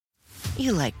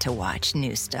You like to watch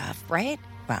new stuff, right?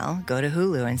 Well, go to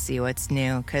Hulu and see what's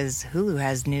new, because Hulu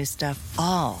has new stuff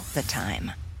all the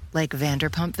time. Like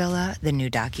Vanderpump Villa, the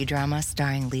new docudrama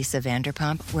starring Lisa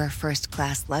Vanderpump, where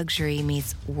first-class luxury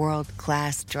meets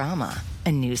world-class drama.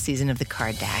 A new season of The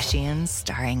Kardashians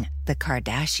starring The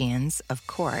Kardashians, of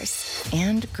course.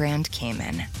 And Grand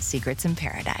Cayman, Secrets in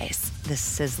Paradise, the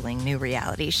sizzling new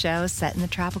reality show set in the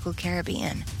tropical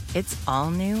Caribbean. It's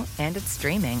all new and it's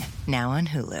streaming now on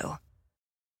Hulu.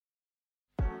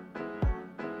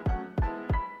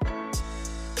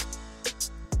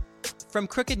 From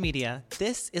Crooked Media,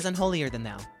 this is Unholier Than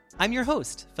Thou. I'm your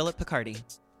host, Philip Picardi.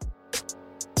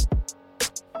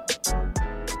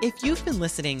 If you've been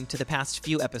listening to the past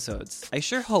few episodes, I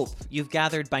sure hope you've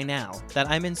gathered by now that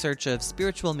I'm in search of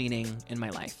spiritual meaning in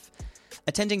my life.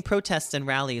 Attending protests and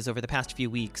rallies over the past few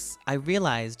weeks, I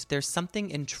realized there's something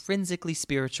intrinsically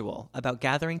spiritual about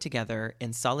gathering together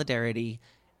in solidarity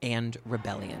and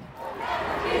rebellion. We'll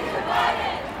never be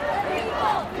divided.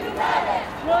 People united.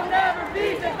 We'll never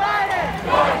be divided.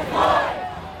 George Floyd.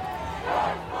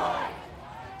 George Floyd.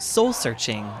 Soul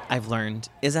searching, I've learned,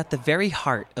 is at the very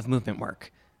heart of movement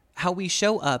work. How we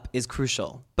show up is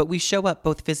crucial, but we show up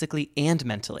both physically and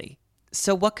mentally.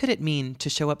 So what could it mean to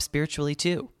show up spiritually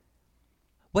too?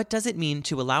 What does it mean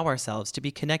to allow ourselves to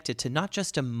be connected to not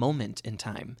just a moment in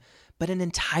time, but an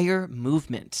entire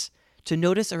movement? To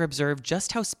notice or observe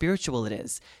just how spiritual it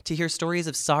is to hear stories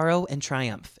of sorrow and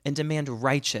triumph and demand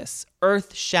righteous,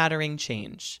 earth-shattering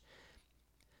change.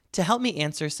 To help me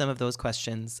answer some of those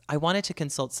questions, I wanted to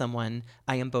consult someone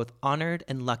I am both honored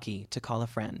and lucky to call a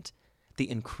friend, the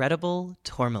incredible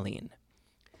Tourmaline.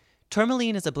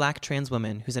 Tourmaline is a Black trans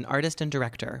woman who's an artist and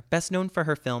director, best known for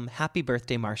her film Happy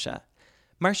Birthday, Marsha.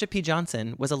 Marsha P.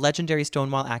 Johnson was a legendary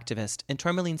Stonewall activist, and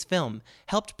Tourmaline's film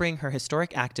helped bring her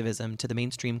historic activism to the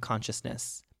mainstream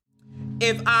consciousness.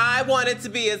 If I wanted to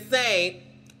be a saint,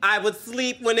 I would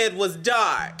sleep when it was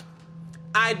dark.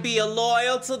 I'd be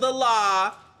loyal to the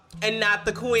law and not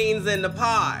the queens in the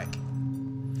park.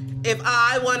 If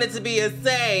I wanted to be a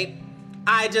saint,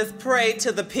 I just pray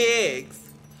to the pigs.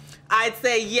 I'd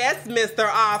say, yes, Mr.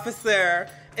 Officer,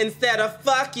 instead of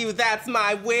fuck you, that's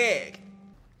my wig.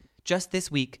 Just this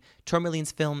week,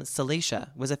 Tourmaline's film Salacia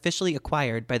was officially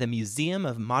acquired by the Museum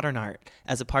of Modern Art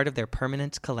as a part of their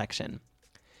permanent collection.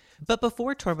 But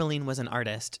before Tourmaline was an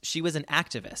artist, she was an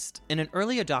activist and an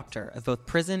early adopter of both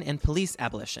prison and police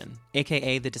abolition,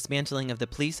 aka the dismantling of the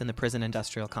police and the prison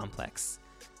industrial complex.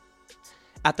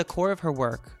 At the core of her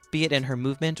work, be it in her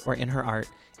movement or in her art,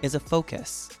 is a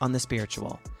focus on the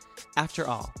spiritual. After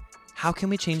all, how can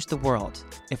we change the world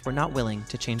if we're not willing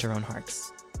to change our own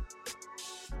hearts?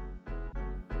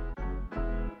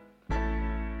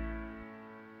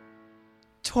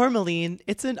 Tourmaline,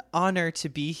 it's an honor to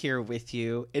be here with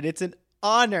you, and it's an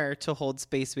honor to hold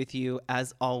space with you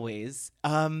as always.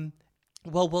 Well,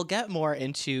 we'll get more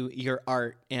into your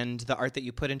art and the art that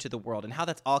you put into the world and how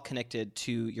that's all connected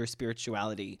to your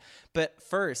spirituality. But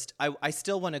first, I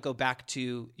still want to go back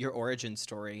to your origin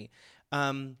story.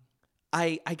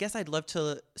 I guess I'd love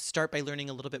to start by learning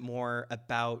a little bit more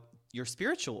about your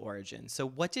spiritual origin. So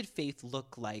what did faith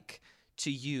look like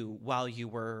to you while you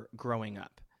were growing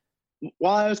up?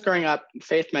 While I was growing up,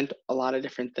 faith meant a lot of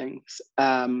different things.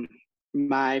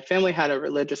 My family had a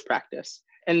religious practice.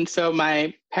 And so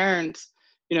my parents,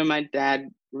 my dad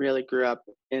really both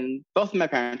of my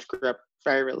parents grew up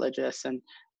very religious. And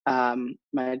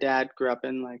my dad grew up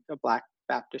in like a Black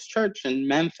Baptist church in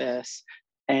Memphis,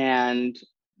 and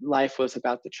life was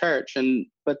about the church.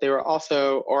 But they were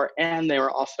also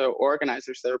organizers.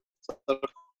 They were political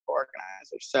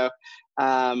organizers. So,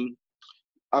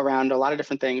 around a lot of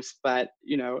different things, but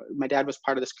my dad was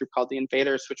part of this group called the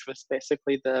Invaders, which was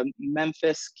basically the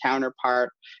Memphis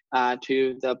counterpart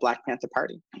to the Black Panther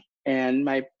Party. And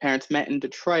my parents met in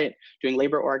Detroit doing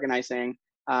labor organizing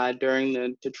during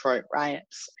the Detroit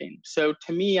riots. And so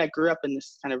to me, I grew up in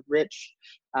this kind of rich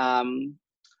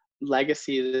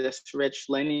legacy, this rich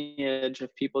lineage of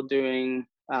people doing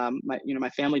my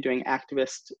family doing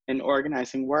activist and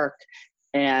organizing work,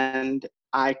 and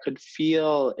I could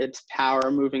feel its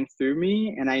power moving through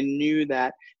me, and I knew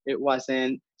that it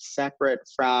wasn't separate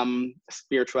from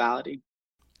spirituality.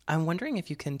 I'm wondering if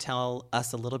you can tell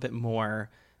us a little bit more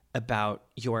about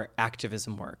your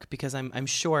activism work, because I'm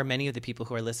sure many of the people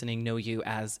who are listening know you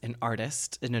as an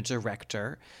artist and a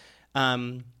director.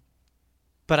 But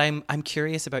I'm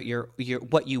curious about your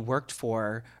what you worked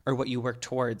for or what you worked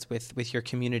towards with your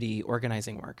community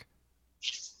organizing work.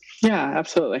 Yeah,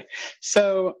 absolutely.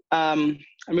 So I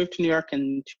moved to New York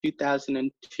in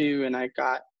 2002, and I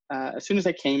got as soon as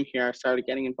I came here, I started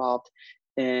getting involved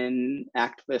in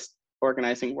activist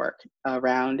organizing work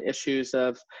around issues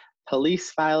of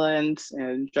police violence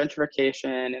and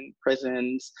gentrification in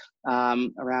prisons,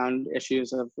 around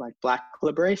issues of like Black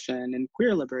liberation and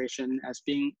queer liberation as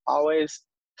being always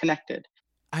connected.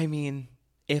 I mean,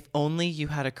 if only you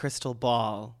had a crystal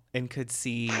ball and could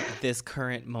see this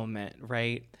current moment,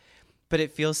 right? But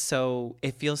it feels so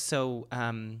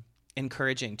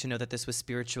encouraging to know that this was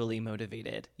spiritually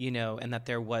motivated, and that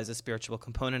there was a spiritual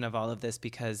component of all of this,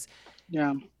 because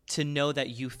to know that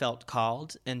you felt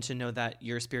called and to know that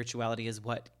your spirituality is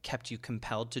what kept you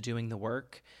compelled to doing the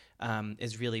work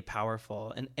is really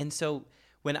powerful. And so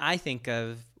when I think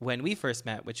of when we first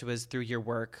met, which was through your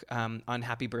work on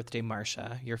Happy Birthday,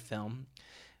 Marsha, your film,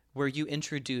 where you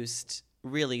introduced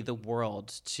really the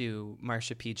world to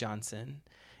Marsha P. Johnson,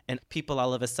 and people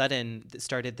all of a sudden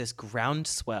started this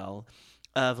groundswell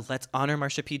of let's honor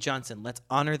Marsha P. Johnson, let's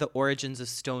honor the origins of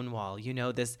Stonewall.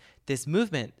 This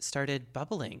movement started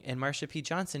bubbling, and Marsha P.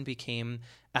 Johnson became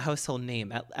a household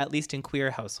name, at least in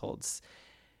queer households.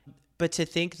 But to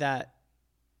think that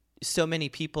so many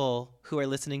people who are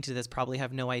listening to this probably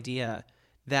have no idea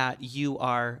that you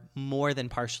are more than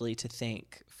partially to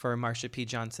thank for Marsha P.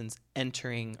 Johnson's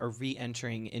entering or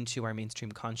re-entering into our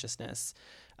mainstream consciousness.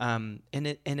 And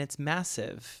it's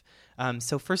massive.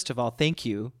 So first of all, thank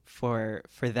you for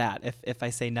that. If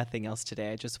I say nothing else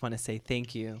today, I just want to say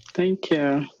thank you. Thank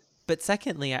you. But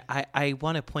secondly, I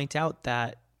want to point out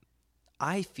that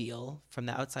I feel from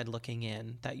the outside looking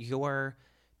in that your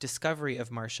discovery of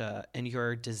Marsha and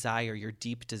your desire, your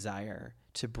deep desire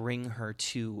to bring her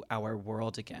to our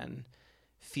world again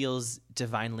feels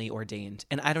divinely ordained.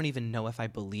 And I don't even know if I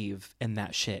believe in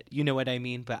that shit. You know what I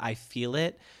mean? But I feel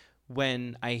it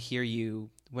when I hear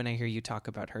you talk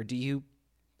about her. Do you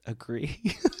agree?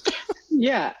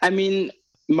 Yeah, I mean,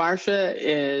 Marsha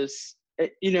is,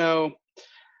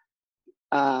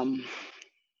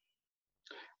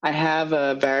 I have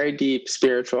a very deep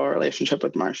spiritual relationship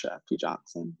with Marsha P.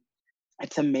 Johnson.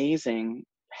 It's amazing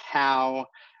how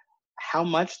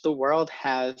much the world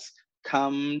has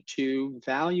come to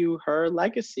value her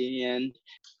legacy. And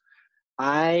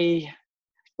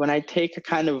when I take a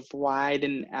kind of wide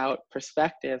and out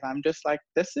perspective, I'm just like,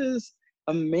 this is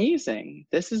amazing.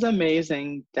 This is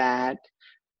amazing that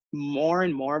more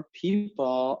and more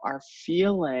people are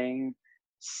feeling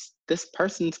this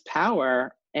person's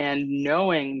power and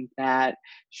knowing that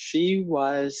she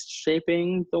was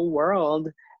shaping the world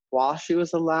while she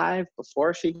was alive,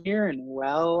 before she was here, and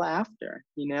well after,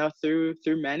 through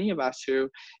many of us who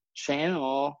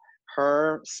channel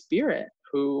her spirit,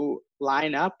 who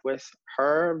line up with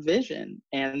her vision.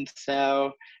 And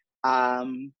so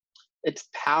it's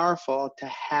powerful to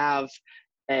have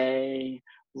a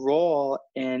role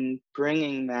in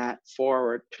bringing that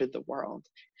forward to the world.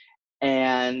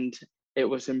 And it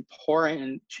was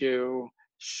important to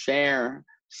share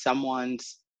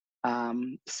someone's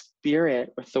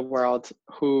spirit with the world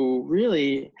who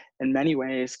really, in many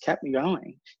ways, kept me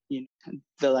going.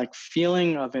 The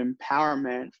feeling of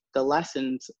empowerment, the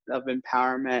lessons of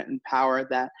empowerment and power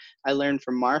that I learned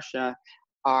from Marsha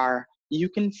are you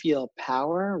can feel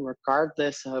power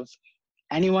regardless of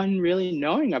anyone really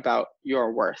knowing about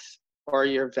your worth or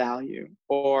your value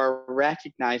or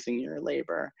recognizing your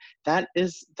labor. That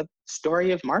is the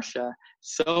story of Marsha.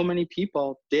 So many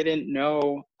people didn't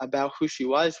know about who she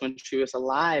was when she was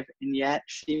alive, and yet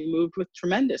she moved with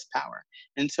tremendous power.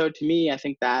 And so to me, I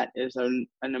think that is an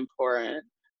important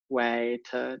way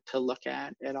to look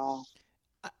at it all.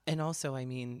 And also, I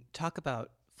mean, talk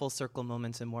about full circle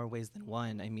moments in more ways than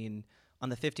one. I mean, on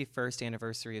the 51st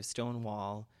anniversary of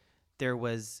Stonewall, there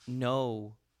was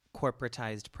no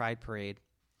corporatized pride parade,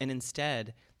 and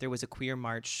instead there was a queer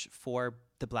march for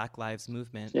the Black Lives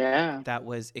Movement that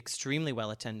was extremely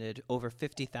well attended, over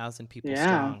 50,000 people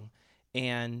strong.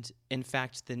 And in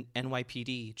fact, the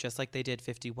NYPD, just like they did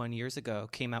 51 years ago,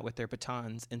 came out with their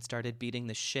batons and started beating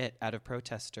the shit out of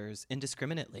protesters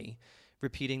indiscriminately,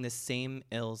 repeating the same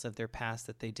ills of their past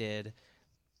that they did.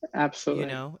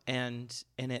 Absolutely. And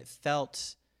it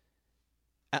felt,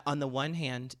 on the one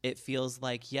hand, it feels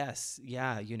like, yes,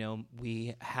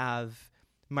 we have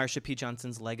Marsha P.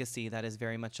 Johnson's legacy that is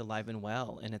very much alive and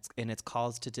well, and its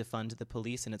calls to defund the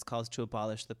police and its calls to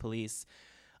abolish the police.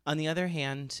 On the other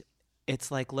hand,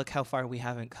 it's like, look how far we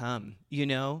haven't come,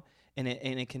 and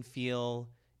it can feel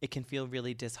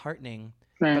really disheartening.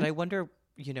 Right. But I wonder,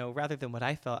 rather than what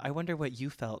I felt, I wonder what you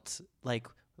felt like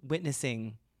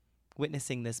witnessing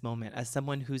this moment as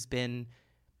someone who's been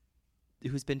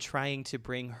trying to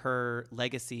bring her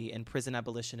legacy in prison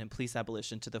abolition and police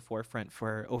abolition to the forefront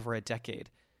for over a decade.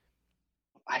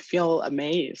 I feel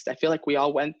amazed. I feel like we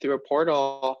all went through a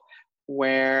portal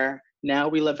where now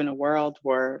we live in a world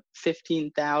where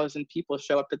 15,000 people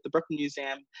show up at the Brooklyn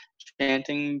Museum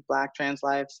chanting Black Trans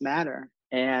Lives Matter.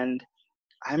 And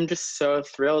I'm just so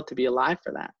thrilled to be alive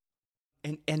for that.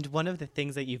 And one of the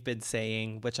things that you've been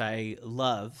saying, which I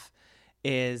love,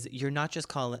 is you're not just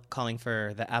calling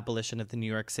for the abolition of the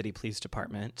New York City Police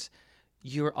Department.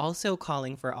 You're also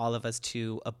calling for all of us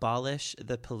to abolish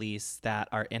the police that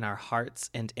are in our hearts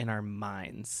and in our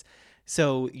minds.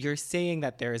 So you're saying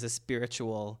that there is a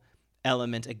spiritual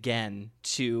element again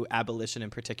to abolition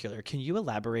in particular. Can you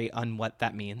elaborate on what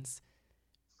that means?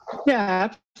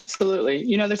 Yeah, absolutely.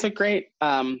 You know, there's a great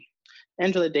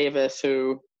Angela Davis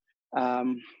who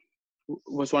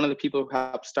was one of the people who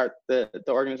helped start the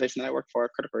organization that I work for,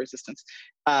 Critical Resistance.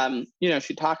 You know,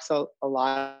 she talks a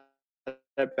lot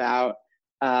about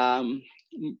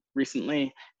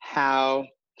recently how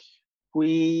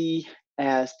we,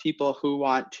 as people who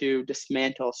want to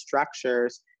dismantle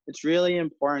structures, it's really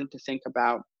important to think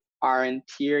about our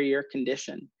interior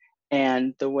condition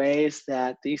and the ways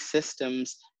that these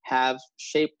systems have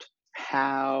shaped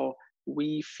how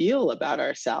we feel about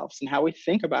ourselves and how we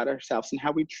think about ourselves and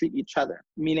how we treat each other.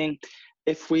 Meaning,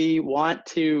 if we want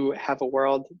to have a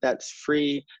world that's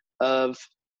free of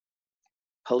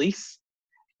police,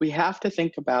 we have to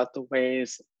think about the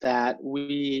ways that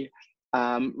we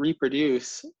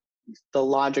reproduce the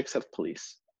logics of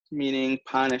police, meaning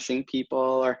punishing people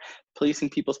or policing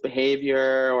people's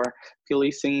behavior or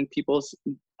policing people's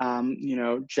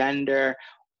gender.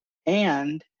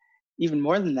 And even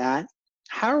more than that,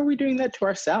 how are we doing that to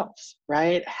ourselves,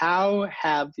 right? How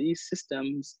have these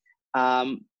systems,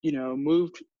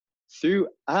 moved through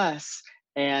us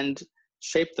and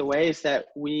shaped the ways that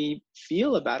we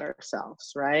feel about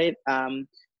ourselves, right?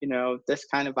 This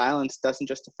kind of violence doesn't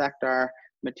just affect our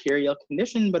material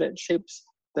condition, but it shapes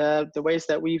the ways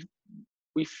that we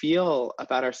feel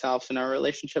about ourselves and our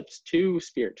relationships to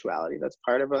spirituality. That's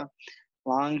part of a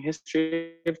long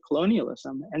history of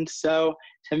colonialism. And so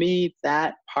to me,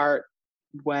 that part,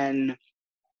 when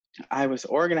I was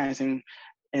organizing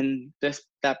in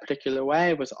that particular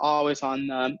way, was always on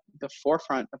the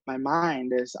forefront of my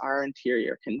mind, is our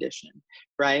interior condition,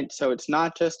 right? So it's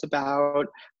not just about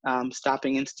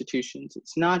stopping institutions.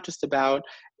 It's not just about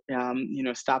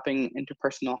stopping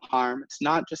interpersonal harm. It's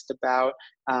not just about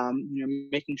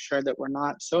making sure that we're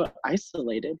not so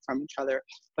isolated from each other,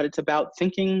 but it's about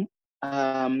thinking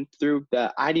through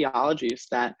the ideologies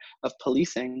of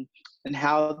policing and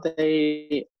how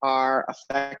they are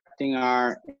affecting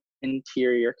our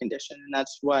interior condition. And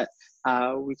that's what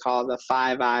we call the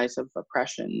 5 I's of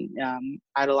oppression: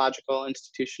 ideological,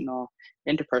 institutional,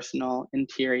 interpersonal,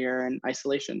 interior, and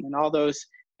isolation. And all those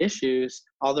issues,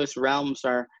 all those realms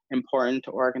are important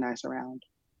to organize around.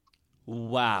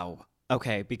 Wow.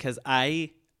 Okay, because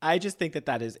I just think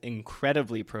that is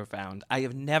incredibly profound. I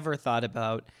have never thought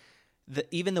about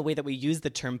even the way that we use the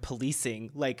term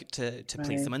policing, like to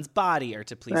police someone's body or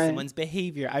to police someone's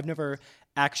behavior. I've never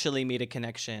actually made a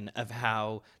connection of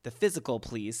how the physical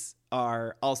police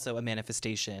are also a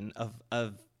manifestation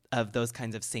of those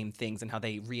kinds of same things and how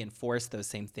they reinforce those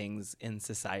same things in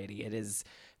society. It is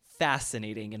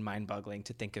fascinating and mind-boggling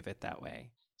to think of it that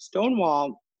way.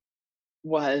 Stonewall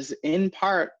was in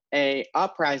part a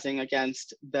uprising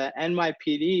against the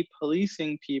NYPD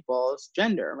policing people's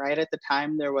gender, right? At the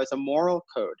time, there was a moral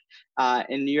code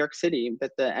in New York City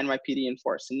that the NYPD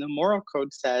enforced. And the moral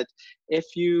code said if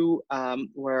you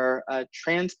were a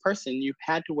trans person, you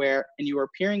had to wear, and you were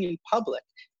appearing in public,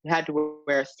 you had to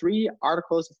wear 3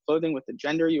 articles of clothing with the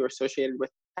gender you were associated with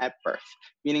at birth.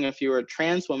 Meaning if you were a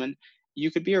trans woman,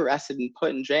 you could be arrested and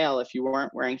put in jail if you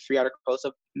weren't wearing 3 articles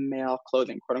of male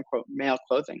clothing, quote unquote, male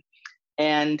clothing.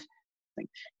 And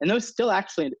those still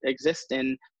actually exist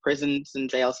in prisons and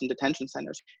jails and detention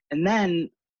centers. And then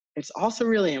it's also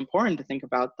really important to think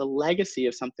about the legacy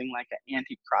of something like an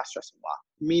anti-cross-dressing law,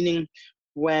 meaning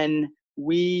when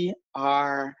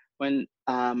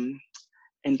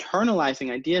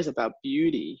internalizing ideas about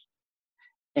beauty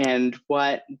and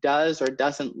what does or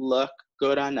doesn't look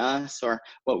good on us, or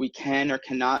what we can or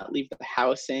cannot leave the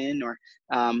house in, or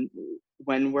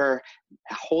when we're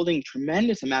holding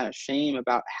tremendous amount of shame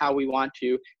about how we want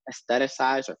to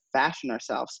aestheticize or fashion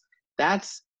ourselves,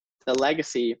 that's the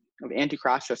legacy of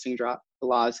anti-cross-dressing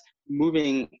laws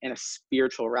moving in a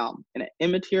spiritual realm, in an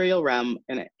immaterial realm,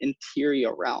 in an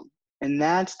interior realm. And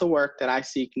that's the work that I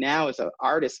seek now as an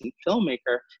artist and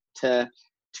filmmaker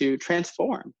to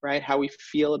transform, right? How we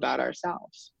feel about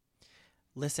ourselves.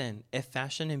 Listen, if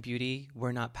fashion and beauty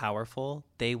were not powerful,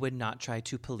 they would not try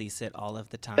to police it all of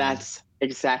the time. That's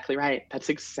exactly right. That's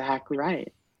exactly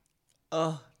right.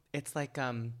 Oh, It's like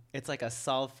a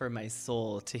salve for my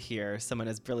soul to hear someone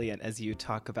as brilliant as you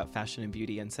talk about fashion and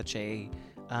beauty in such a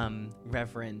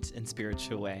reverent and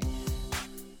spiritual way.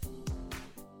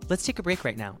 Let's take a break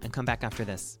right now and come back after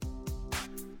this.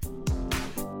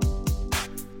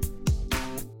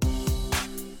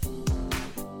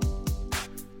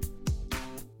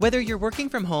 Whether you're working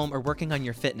from home or working on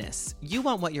your fitness, you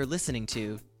want what you're listening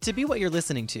to be what you're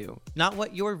listening to, not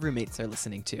what your roommates are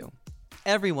listening to.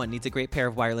 Everyone needs a great pair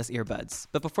of wireless earbuds,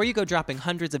 but before you go dropping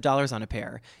hundreds of dollars on a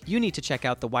pair, you need to check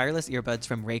out the wireless earbuds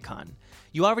from Raycon.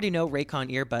 You already know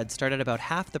Raycon earbuds start at about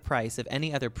half the price of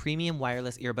any other premium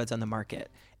wireless earbuds on the market,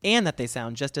 and that they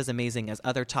sound just as amazing as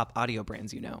other top audio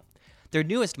brands you know. Their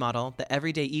newest model, the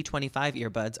Everyday E25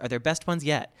 earbuds, are their best ones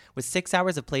yet, with 6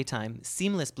 hours of playtime,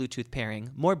 seamless Bluetooth pairing,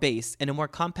 more bass, and a more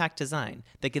compact design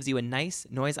that gives you a nice,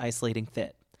 noise-isolating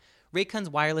fit. Raycon's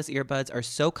wireless earbuds are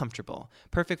so comfortable,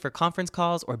 perfect for conference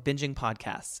calls or binging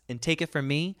podcasts. And take it from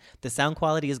me, the sound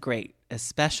quality is great,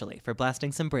 especially for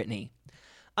blasting some Britney.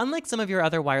 Unlike some of your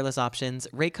other wireless options,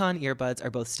 Raycon earbuds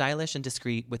are both stylish and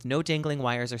discreet with no dangling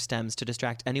wires or stems to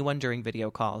distract anyone during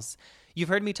video calls. You've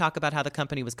heard me talk about how the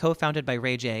company was co-founded by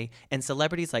Ray J, and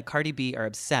celebrities like Cardi B are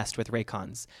obsessed with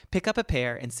Raycons. Pick up a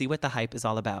pair and see what the hype is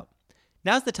all about.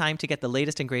 Now's the time to get the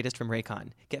latest and greatest from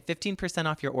Raycon. Get 15%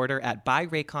 off your order at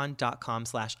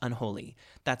buyraycon.com/unholy.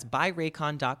 That's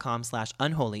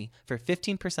buyraycon.com/unholy for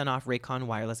 15% off Raycon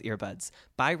wireless earbuds.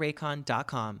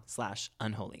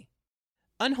 Buyraycon.com/unholy.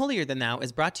 Unholier Than Thou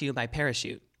is brought to you by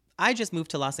Parachute. I just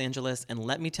moved to Los Angeles, and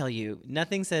let me tell you,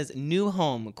 nothing says new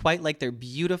home quite like their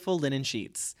beautiful linen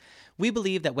sheets. We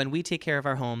believe that when we take care of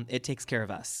our home, it takes care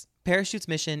of us. Parachute's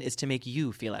mission is to make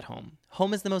you feel at home.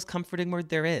 Home is the most comforting word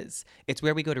there is. It's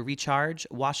where we go to recharge,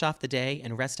 wash off the day,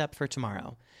 and rest up for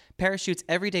tomorrow. Parachute's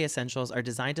everyday essentials are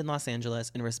designed in Los Angeles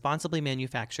and responsibly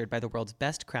manufactured by the world's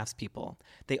best craftspeople.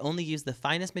 They only use the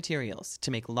finest materials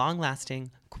to make long-lasting,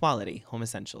 quality home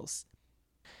essentials.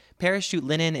 Parachute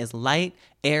linen is light,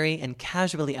 airy, and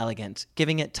casually elegant,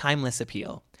 giving it timeless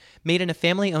appeal. Made in a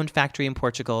family-owned factory in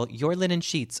Portugal, your linen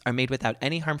sheets are made without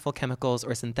any harmful chemicals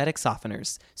or synthetic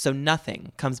softeners, so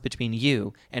nothing comes between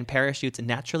you and Parachute's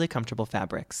naturally comfortable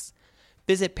fabrics.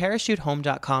 Visit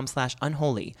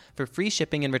parachutehome.com/unholy for free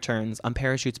shipping and returns on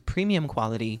Parachute's premium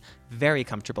quality, very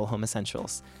comfortable home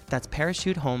essentials. That's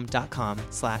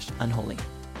parachutehome.com/unholy.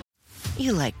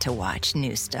 You like to watch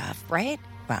new stuff, right?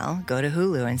 Well, go to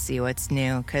Hulu and see what's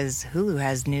new, because Hulu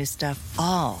has new stuff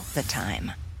all the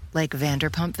time. Like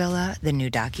Vanderpump Villa, the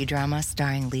new docudrama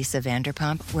starring Lisa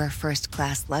Vanderpump, where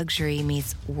first-class luxury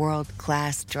meets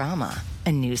world-class drama.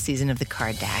 A new season of The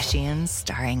Kardashians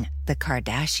starring The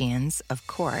Kardashians, of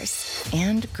course.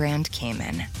 And Grand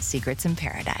Cayman, Secrets in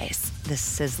Paradise, the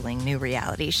sizzling new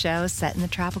reality show set in the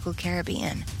tropical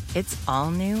Caribbean. It's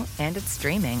all new, and it's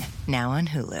streaming now on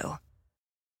Hulu.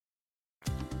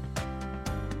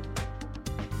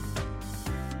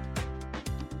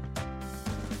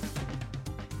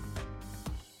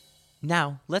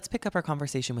 Now, let's pick up our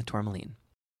conversation with Tourmaline.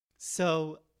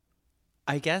 So,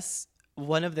 I guess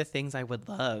one of the things I would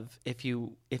love, if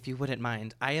you wouldn't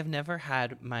mind, I have never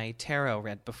had my tarot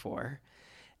read before.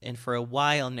 And for a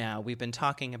while now, we've been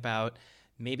talking about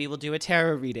maybe we'll do a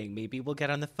tarot reading, maybe we'll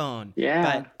get on the phone. Yeah.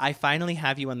 But I finally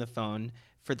have you on the phone.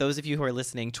 For those of you who are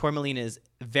listening, Tourmaline is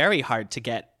very hard to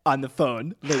get on the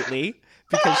phone lately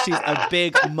because she's a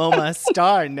big MoMA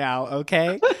star now,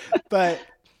 okay? But...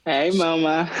 Hey,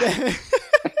 Mama.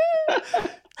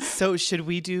 So should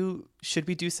we do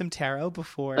some tarot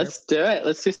before? Let's do it.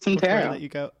 Let's do some tarot. I let you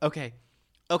go. Okay.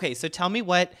 So tell me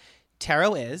what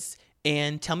tarot is,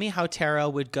 and tell me how tarot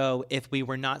would go if we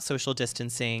were not social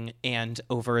distancing and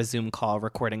over a Zoom call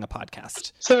recording a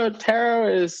podcast. So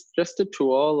tarot is just a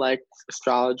tool like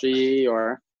astrology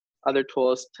or other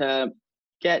tools to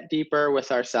get deeper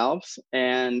with ourselves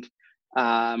and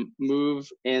move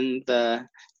in the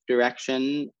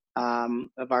direction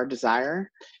of our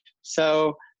desire.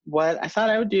 So what I thought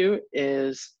I would do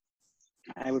is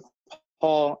I would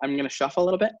pull, I'm going to shuffle a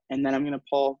little bit, and then I'm going to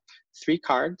pull 3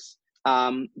 cards.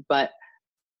 But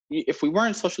if we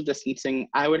weren't social distancing,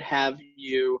 I would have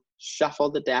you shuffle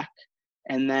the deck,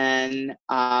 and then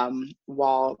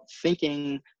while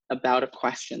thinking about a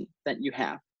question that you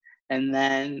have, and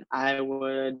then I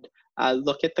would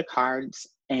look at the cards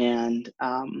and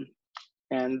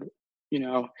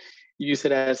use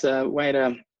it as a way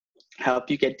to help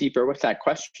you get deeper with that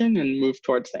question and move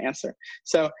towards the answer.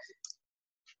 So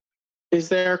is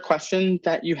there a question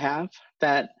that you have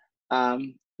that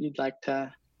you'd like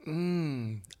to?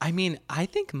 I mean, I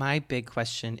think my big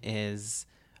question is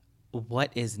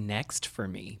what is next for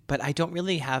me? But I don't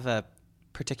really have a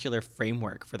particular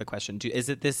framework for the question? Is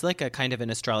it this like a kind of an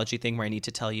astrology thing where I need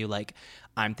to tell you like,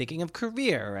 I'm thinking of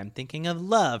career, or I'm thinking of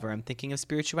love, or I'm thinking of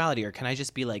spirituality, or can I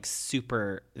just be like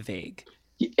super vague?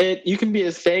 You can be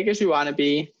as vague as you want to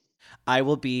be. I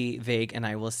will be vague and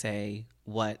I will say,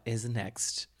 what is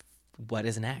next? What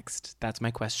is next? That's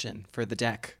my question for the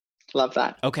deck. Love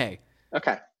that. Okay.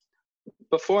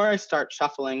 Before I start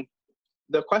shuffling,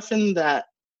 the question that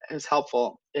is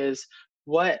helpful is,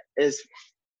 what is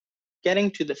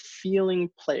getting to the feeling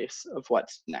place of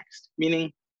what's next?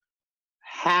 Meaning,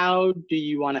 how do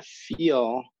you want to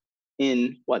feel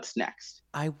in what's next?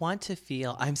 I want to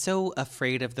feel, I'm so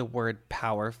afraid of the word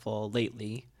powerful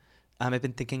lately. I've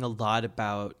been thinking a lot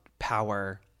about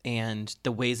power and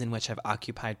the ways in which I've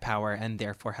occupied power and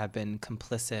therefore have been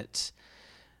complicit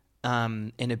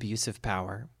in abuse of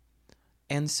power.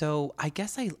 And so I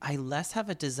guess I less have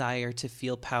a desire to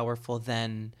feel powerful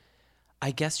than,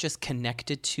 I guess, just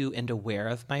connected to and aware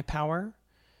of my power.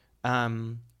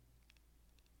 And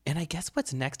I guess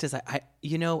what's next is I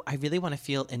really want to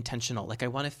feel intentional. Like I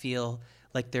want to feel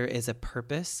like there is a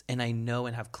purpose and I know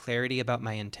and have clarity about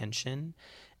my intention,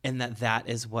 and that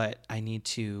is what I need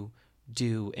to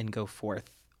do and go forth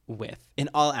with in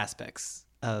all aspects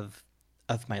of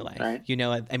my life. Right.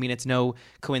 I mean, it's no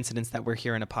coincidence that we're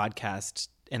here in a podcast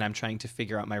and I'm trying to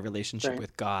figure out my relationship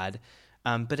with God.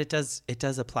 But it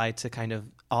does apply to kind of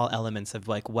all elements of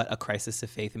like what a crisis of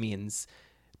faith means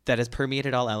that has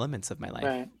permeated all elements of my life.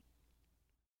 Right.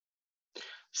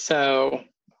 So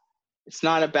it's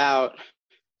not about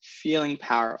feeling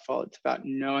powerful. It's about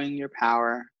knowing your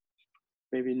power,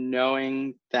 maybe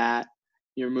knowing that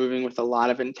you're moving with a lot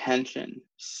of intention.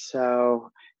 So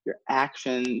your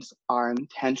actions are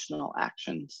intentional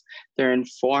actions. They're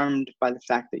informed by the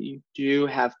fact that you do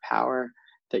have power,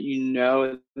 that you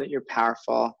know that you're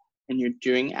powerful, and you're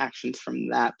doing actions from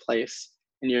that place,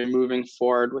 and you're moving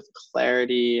forward with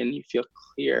clarity, and you feel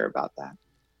clear about that.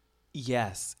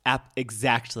 Yes,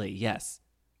 exactly. Yes.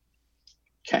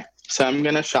 Okay, so I'm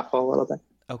going to shuffle a little bit.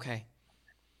 Okay.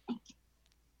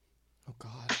 Oh,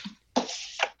 God.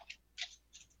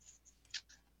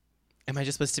 Am I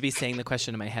just supposed to be saying the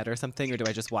question in my head or something, or do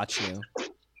I just watch you?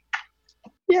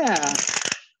 Yeah,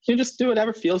 you just do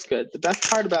whatever feels good. The best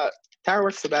part about tarot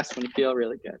works the best when you feel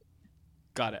really good.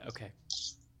 Got it. Okay.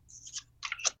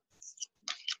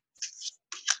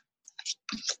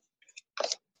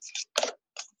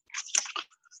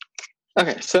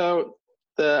 Okay, so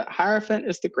the Hierophant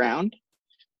is the ground,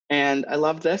 and I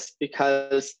love this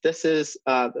because this is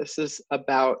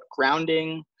about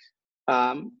grounding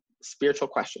spiritual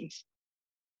questions.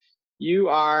 You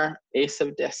are Ace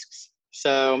of Discs,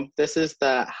 so this is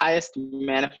the highest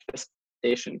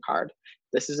manifestation card.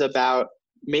 This is about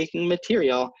making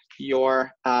material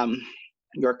your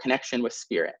connection with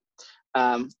spirit.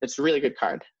 It's a really good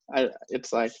card.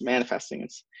 It's like manifesting.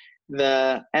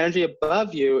 The energy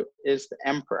above you is the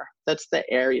Emperor. That's the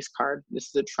Aries card. This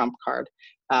is a trump card.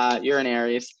 You're an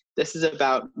Aries. This is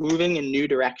about moving in new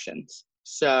directions.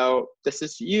 So this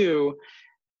is you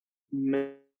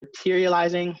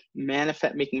materializing,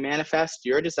 making manifest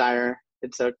your desire.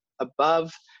 It's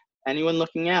above anyone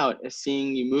looking out is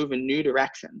seeing you move in new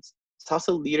directions. It's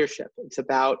also leadership. It's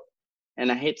about,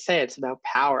 and I hate to say it, it's about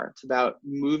power. It's about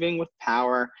moving with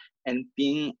power and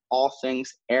being all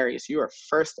things Aries. You are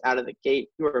first out of the gate.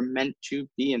 You are meant to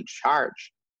be in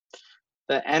charge.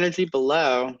 The energy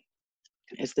below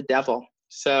is the Devil.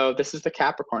 So this is the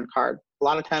Capricorn card. A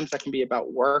lot of times that can be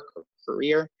about work or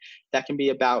career. That can be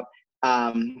about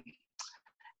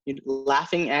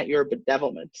laughing at your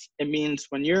bedevilments. It means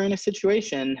when you're in a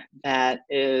situation that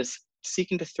is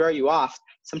seeking to throw you off,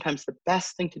 sometimes the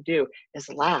best thing to do is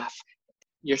laugh.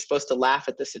 You're supposed to laugh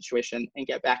at the situation and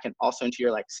get back and also into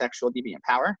your like sexual deviant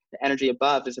power. The energy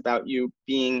above is about you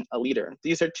being a leader.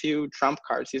 These are two trump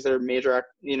cards. These are major,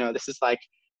 this is like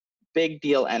big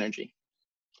deal energy.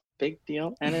 Big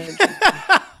deal energy.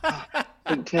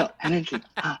 Big deal energy.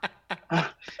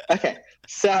 Okay,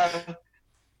 so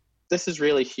this is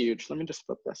really huge. Let me just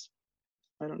flip this.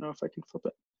 I don't know if I can flip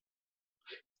it.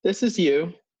 This is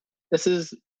you. This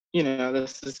is,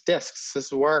 this is discs. This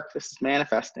is work. This is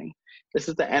manifesting. This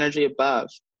is the energy above.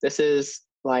 This is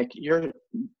like you're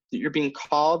being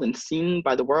called and seen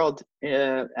by the world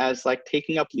as like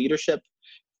taking up leadership,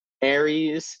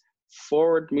 Aries,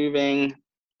 forward-moving,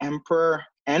 Emperor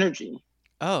energy.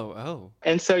 Oh.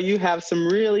 And so you have some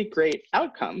really great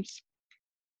outcomes.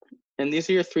 And these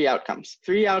are your three outcomes.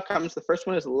 The first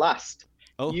one is lust.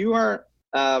 Oh. You are,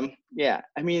 this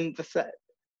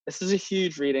is a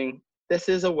huge reading. This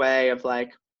is a way of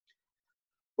like,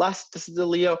 lust, this is the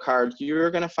Leo card.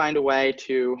 You're going to find a way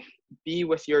to be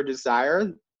with your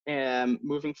desire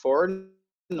moving forward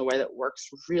in a way that works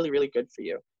really, really good for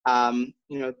you.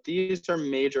 These are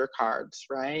major cards,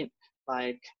 right?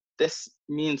 Like, this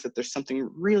means that there's something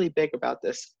really big about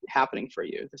this happening for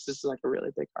you. This is like a really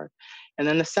big card. And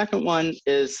then the second one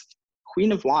is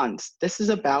Queen of Wands. This is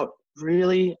about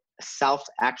really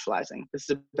self-actualizing.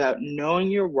 This is about knowing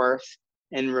your worth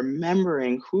and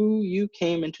remembering who you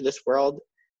came into this world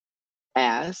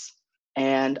as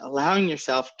and allowing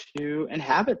yourself to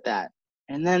inhabit that.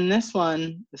 And then this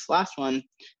last one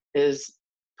is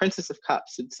Princess of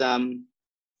Cups. It's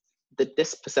the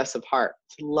dispossessive heart.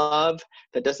 It's love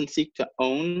that doesn't seek to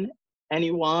own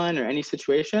anyone or any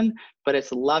situation, but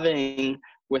it's loving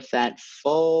with that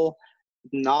full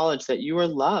knowledge that you are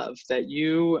loved, that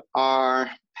you are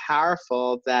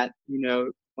powerful, that,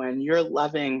 when you're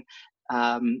loving,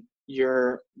 all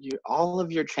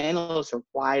of your channels are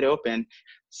wide open.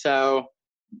 So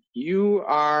you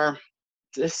are,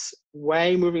 this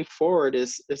way moving forward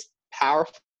is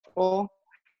powerful.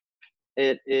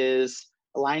 It is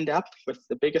lined up with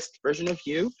the biggest version of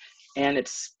you, and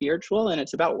it's spiritual, and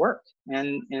it's about work,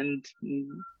 and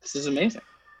this is amazing.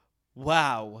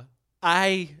 Wow.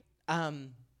 I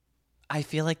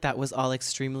feel like that was all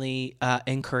extremely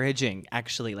encouraging,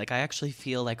 actually. Like, I actually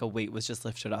feel like a weight was just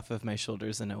lifted off of my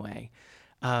shoulders in a way.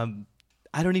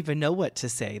 I don't even know what to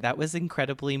say. That was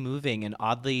incredibly moving and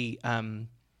oddly,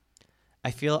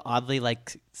 I feel oddly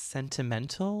like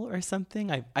sentimental or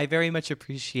something. I very much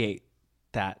appreciate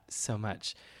that so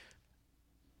much.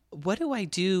 What do I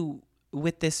do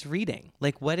with this reading?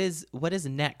 Like, what is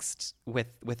next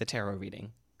with a tarot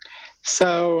reading?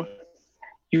 So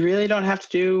you really don't have to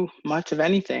do much of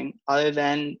anything other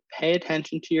than pay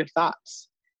attention to your thoughts.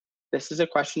 This is a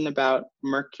question about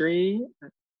Mercury,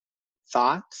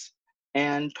 thoughts,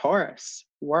 and Taurus,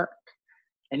 work.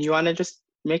 And you want to just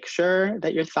make sure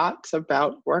that your thoughts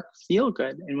about work feel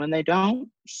good. And when they don't,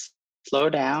 slow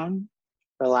down,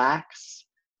 relax,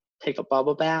 take a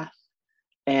bubble bath,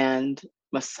 and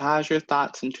massage your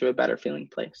thoughts into a better feeling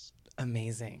place.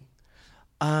 Amazing.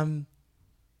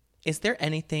 Is there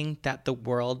anything that the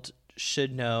world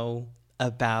should know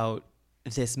about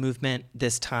this movement,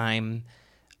 this time?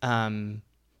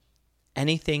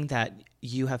 Anything that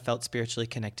you have felt spiritually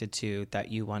connected to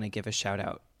that you want to give a shout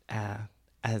out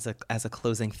as a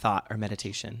closing thought or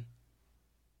meditation?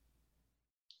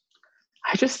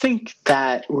 I just think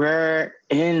that we're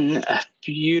in a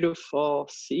beautiful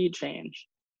sea change.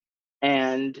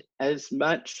 And as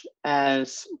much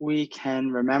as we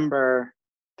can remember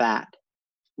that,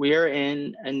 we are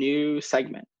in a new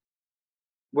segment.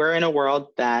 We're in a world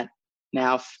that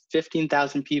now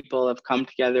 15,000 people have come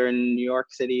together in New York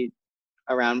City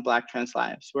around Black trans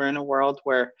lives. We're in a world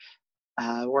where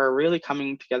we're really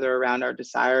coming together around our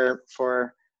desire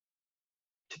to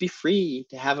be free,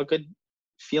 to have a good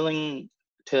feeling,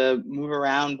 to move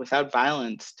around without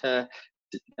violence, to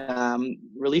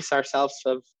release ourselves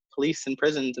of police and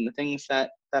prisons and the things that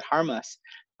harm us.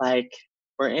 Like,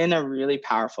 we're in a really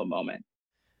powerful moment.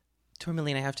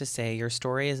 Tourmaline, I have to say, your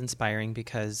story is inspiring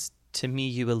because to me,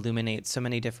 you illuminate so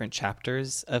many different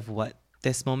chapters of what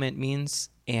this moment means.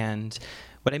 And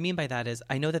what I mean by that is,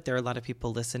 I know that there are a lot of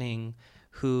people listening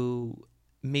who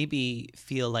maybe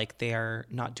feel like they're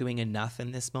not doing enough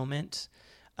in this moment,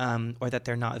 or that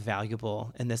they're not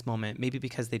valuable in this moment, maybe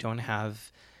because they don't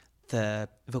have the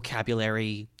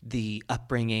vocabulary, the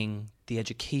upbringing, the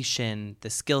education, the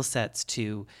skill sets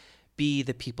to be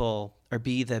the people or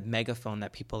be the megaphone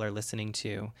that people are listening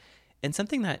to. And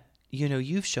something that,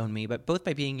 you've shown me, but both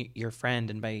by being your friend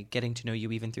and by getting to know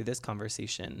you even through this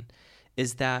conversation,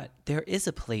 is that there is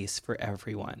a place for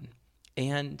everyone.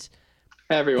 And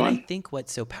I think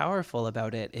what's so powerful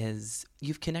about it is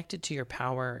you've connected to your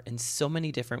power in so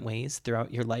many different ways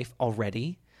throughout your life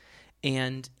already.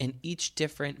 And in each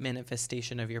different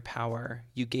manifestation of your power,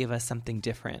 you gave us something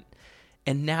different.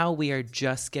 And now we are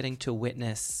just getting to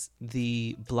witness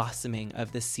the blossoming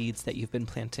of the seeds that you've been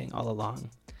planting all along.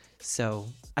 So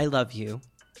I love you.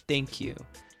 Thank you.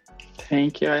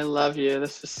 Thank you. I love you.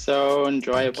 This is so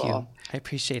enjoyable. Thank you. I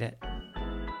appreciate it.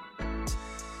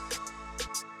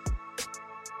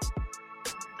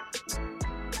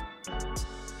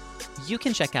 You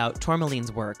can check out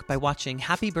Tourmaline's work by watching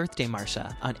Happy Birthday,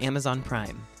 Marcia on Amazon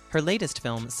Prime. Her latest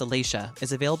film, Salacia,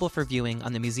 is available for viewing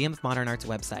on the Museum of Modern Art's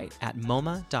website at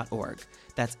moma.org.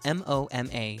 That's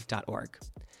MOMA.org.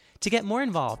 To get more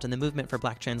involved in the movement for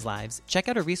Black trans lives, check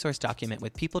out a resource document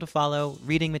with people to follow,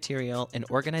 reading material, and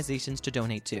organizations to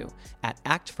donate to at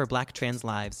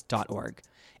actforblacktranslives.org.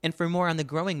 And for more on the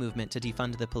growing movement to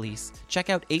defund the police, check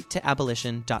out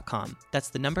 8toabolition.com. That's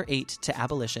the number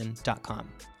 8toabolition.com.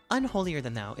 Unholier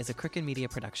Than Thou is a Crooked Media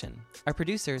production. Our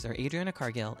producers are Adriana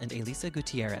Cargill and Elisa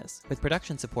Gutierrez, with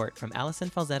production support from Allison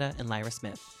Falzetta and Lyra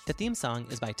Smith. The theme song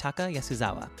is by Taka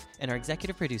Yasuzawa, and our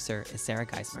executive producer is Sarah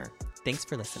Geismer. Thanks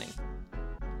for listening.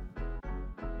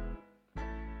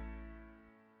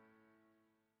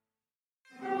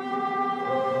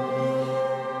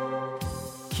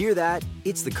 Hear that?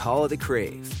 It's the call of the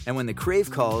Crave. And when the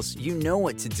Crave calls, you know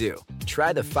what to do.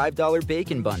 Try the $5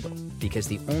 Bacon Bundle, because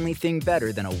the only thing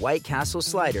better than a White Castle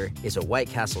slider is a White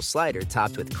Castle slider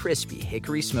topped with crispy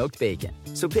hickory smoked bacon.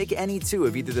 So pick any two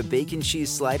of either the Bacon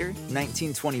Cheese Slider,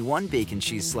 1921 Bacon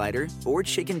Cheese Slider, or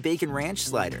Chicken Bacon Ranch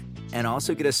Slider. And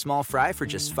also get a small fry for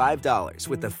just $5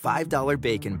 with the $5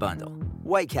 Bacon Bundle.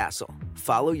 White Castle.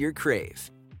 Follow your Crave.